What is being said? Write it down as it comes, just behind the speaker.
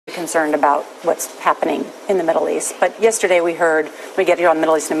concerned about what's happening in the Middle East. But yesterday we heard, we get here on the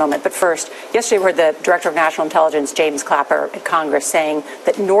Middle East in a moment, but first, yesterday we heard the Director of National Intelligence, James Clapper, at Congress saying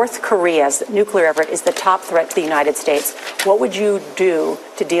that North Korea's nuclear effort is the top threat to the United States. What would you do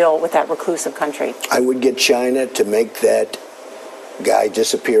to deal with that reclusive country? I would get China to make that guy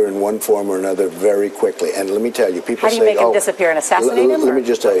disappear in one form or another very quickly. And let me tell you, people say, how do you make him disappear and assassinate him? Let me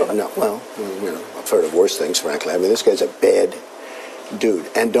just tell you, no, well, you know, I've heard of worse things, frankly. I mean, this guy's a bad dude,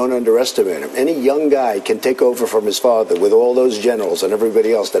 and don't underestimate him. Any young guy can take over from his father with all those generals and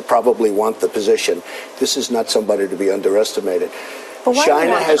everybody else that probably want the position. This is not somebody to be underestimated. But why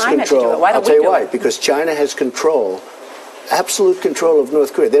China has control. I'll tell you why. Because China has control, absolute control of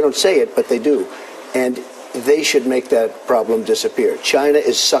North Korea. They don't say it, but they do. And they should make that problem disappear. China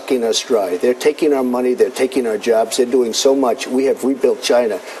is sucking us dry. They're taking our money. They're taking our jobs. They're doing so much. We have rebuilt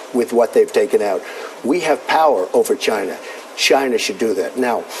China with what they've taken out. We have power over China. China should do that.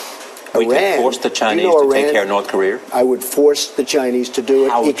 Now, we can force the Chinese to take care of North Korea? I would force the Chinese to do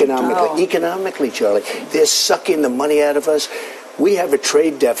it economically. Economically, Charlie. They're sucking the money out of us. We have a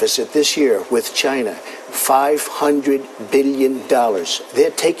trade deficit this year with China, $500 billion. They're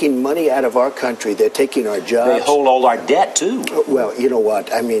taking money out of our country. They're taking our jobs. They hold all our debt, too. Well, you know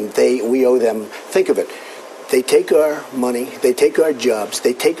what? I mean, we owe them. Think of it. They take our money, they take our jobs,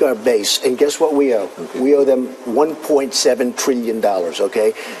 they take our base, and guess what we owe? Okay. We owe them $1.7 trillion,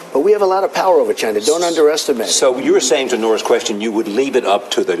 okay? But we have a lot of power over China. Don't underestimate it. So you were saying to Nora's question, you would leave it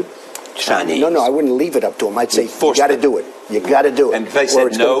up to the Chinese? No, I wouldn't leave it up to them. I'd say, you got to do it. You got to do it. And if they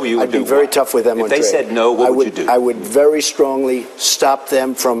said no, you would do I'd be very what? tough with them on trade. If they said no, what would you do? I would very strongly stop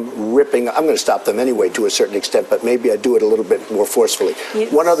them from ripping. I'm going to stop them anyway to a certain extent, but maybe I'd do it a little bit more forcefully.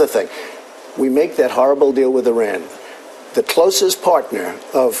 Yes. One other thing. We make that horrible deal with Iran. The closest partner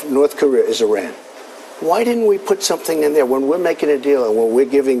of North Korea is Iran. Why didn't we put something in there when we're making a deal and when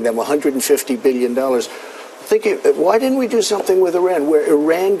we're giving them $150 billion? Why didn't we do something with Iran where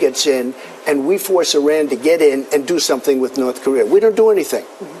Iran gets in and we force Iran to get in and do something with North Korea? We don't do anything.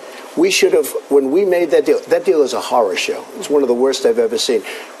 We should have, when we made that deal is a horror show. It's one of the worst I've ever seen.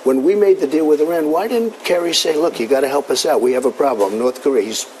 When we made the deal with Iran, why didn't Kerry say, look, you got to help us out. We have a problem. North Korea,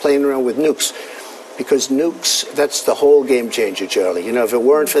 he's playing around with nukes. Because nukes, that's the whole game changer, Charlie. You know, if it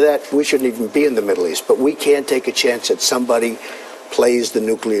weren't for that, we shouldn't even be in the Middle East. But we can't take a chance that somebody plays the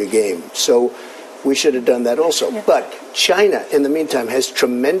nuclear game. So we should have done that also. Yeah. But China, in the meantime, has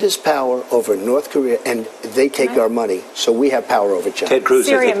tremendous power over North Korea, and they take our money, so we have power over China. Ted Cruz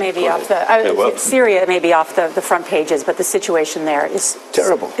Syria may be off Syria may be off the front pages, but the situation there is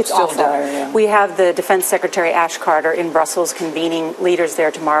terrible. It's awful. Dire, yeah. We have the Defense Secretary Ash Carter in Brussels convening leaders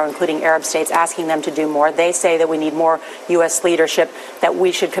there tomorrow, including Arab states, asking them to do more. They say that we need more U.S. leadership, that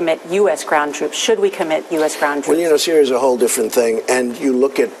we should commit U.S. ground troops. Should we commit U.S. ground troops? Well, you know, Syria is a whole different thing, and you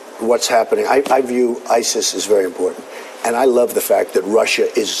look at what's happening. I view ISIS as very important. And I love the fact that Russia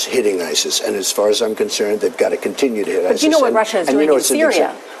is hitting ISIS. And as far as I'm concerned, they've got to continue to hit ISIS. But you know what Russia is doing in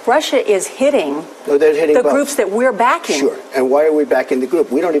Syria? Russia is hitting the groups that we're backing. Sure. And why are we backing the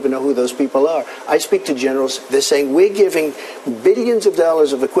group? We don't even know who those people are. I speak to generals. They're saying we're giving billions of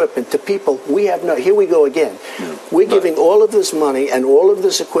dollars of equipment to people we have no... Here we go again. We're giving all of this money and all of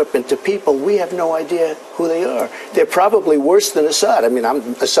this equipment to people we have no idea who they are. They're probably worse than Assad. I mean,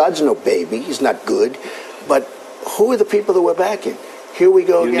 Assad's no baby. He's not good. But who are the people that we're backing? Here we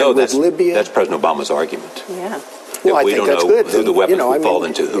go again with Libya. That's President Obama's argument. Yeah. Well, I think that's good. Who the weapons will fall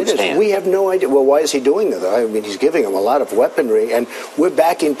into whose hands. We have no idea. Well, why is he doing that? I mean, he's giving them a lot of weaponry, and we're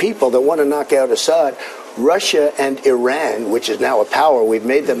backing people that want to knock out Assad. Russia and Iran, which is now a power, we've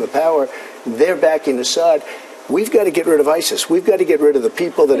made them a power, they're backing Assad. We've got to get rid of ISIS. We've got to get rid of the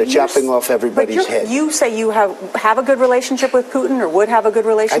people that are chopping off everybody's head. You say you have a good relationship with Putin, or would have a good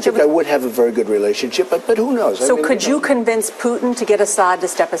relationship? I think I would have a very good relationship, but who knows? So could you convince Putin to get Assad to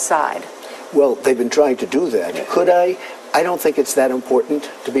step aside? Well, they've been trying to do that. Yeah. Could I? I don't think it's that important,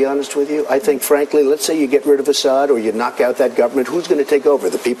 to be honest with you. I think, frankly, let's say you get rid of Assad or you knock out that government. Who's going to take over?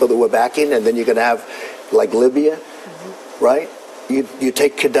 The people that we're backing, and then you're going to have, like, Libya, right? You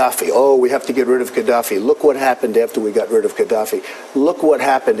take Gaddafi. Oh, we have to get rid of Gaddafi. Look what happened after we got rid of Gaddafi. Look what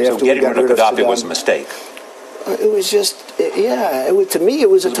happened after we got rid of Saddam. Gaddafi was a mistake. It was just, yeah, to me, it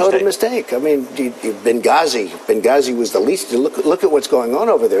was a total mistake. I mean, Benghazi was the least. Look at what's going on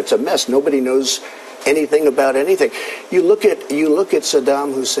over there. It's a mess. Nobody knows anything about anything. You look at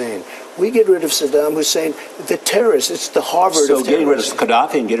Saddam Hussein. We get rid of Saddam Hussein, the terrorists. It's the Harvard of terrorists. So getting rid of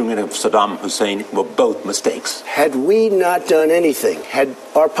Gaddafi and getting rid of Saddam Hussein were both mistakes. Had we not done anything, had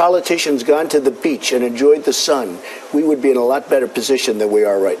our politicians gone to the beach and enjoyed the sun, we would be in a lot better position than we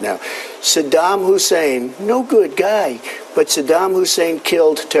are right now. Saddam Hussein, no good guy. But Saddam Hussein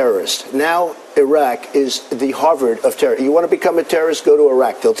killed terrorists. Now Iraq is the Harvard of terror. You want to become a terrorist, go to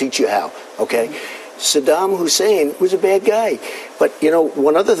Iraq. They'll teach you how, okay? Saddam Hussein was a bad guy. But, you know,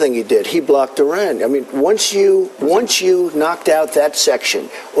 one other thing he did, he blocked Iran. I mean, once you knocked out that section,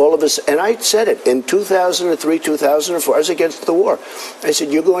 all of us, and I said it in 2003, 2004, I was against the war. I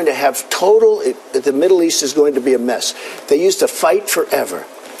said, you're going to have the Middle East is going to be a mess. They used to fight forever.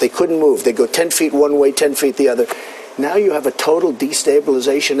 They couldn't move. They go 10 feet one way, 10 feet the other. Now you have a total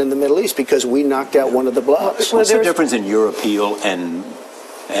destabilization in the Middle East because we knocked out one of the blocks. What's the difference in your appeal and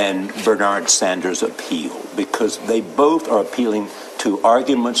Bernard Sanders' appeal? Because they both are appealing to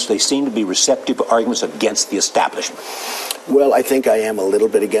arguments. They seem to be receptive to arguments against the establishment. Well, I think I am a little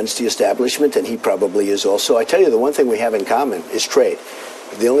bit against the establishment, and he probably is also. I tell you, the one thing we have in common is trade.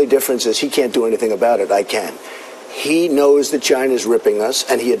 The only difference is he can't do anything about it. I can. He knows that China's ripping us,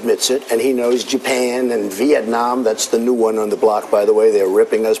 and he admits it. And he knows Japan and Vietnam, that's the new one on the block, by the way. They're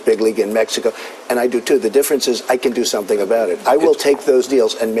ripping us, big league in Mexico. And I do, too. The difference is I can do something about it. I will take those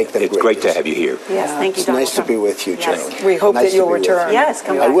deals and make them great. It's great deals. to have you here. Yes, thank you, It's nice to be with you, Yes. General. We hope Nice that you'll to be with return. you. Yes,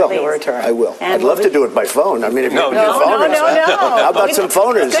 come I back, will. please. I will. And I'd love to do it by phone. I mean, if you No, have any phoners. no. How about some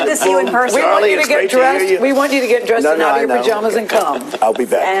phoners? Good to see you in person. We want Charlie, you to it's get great to hear dressed. you. We want you to get dressed No, and out I of your know. pajamas and come. I'll be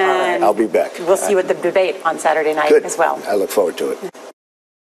back. And I'll be back. We'll see you at the debate on Saturday night Good. as well. I look forward to it.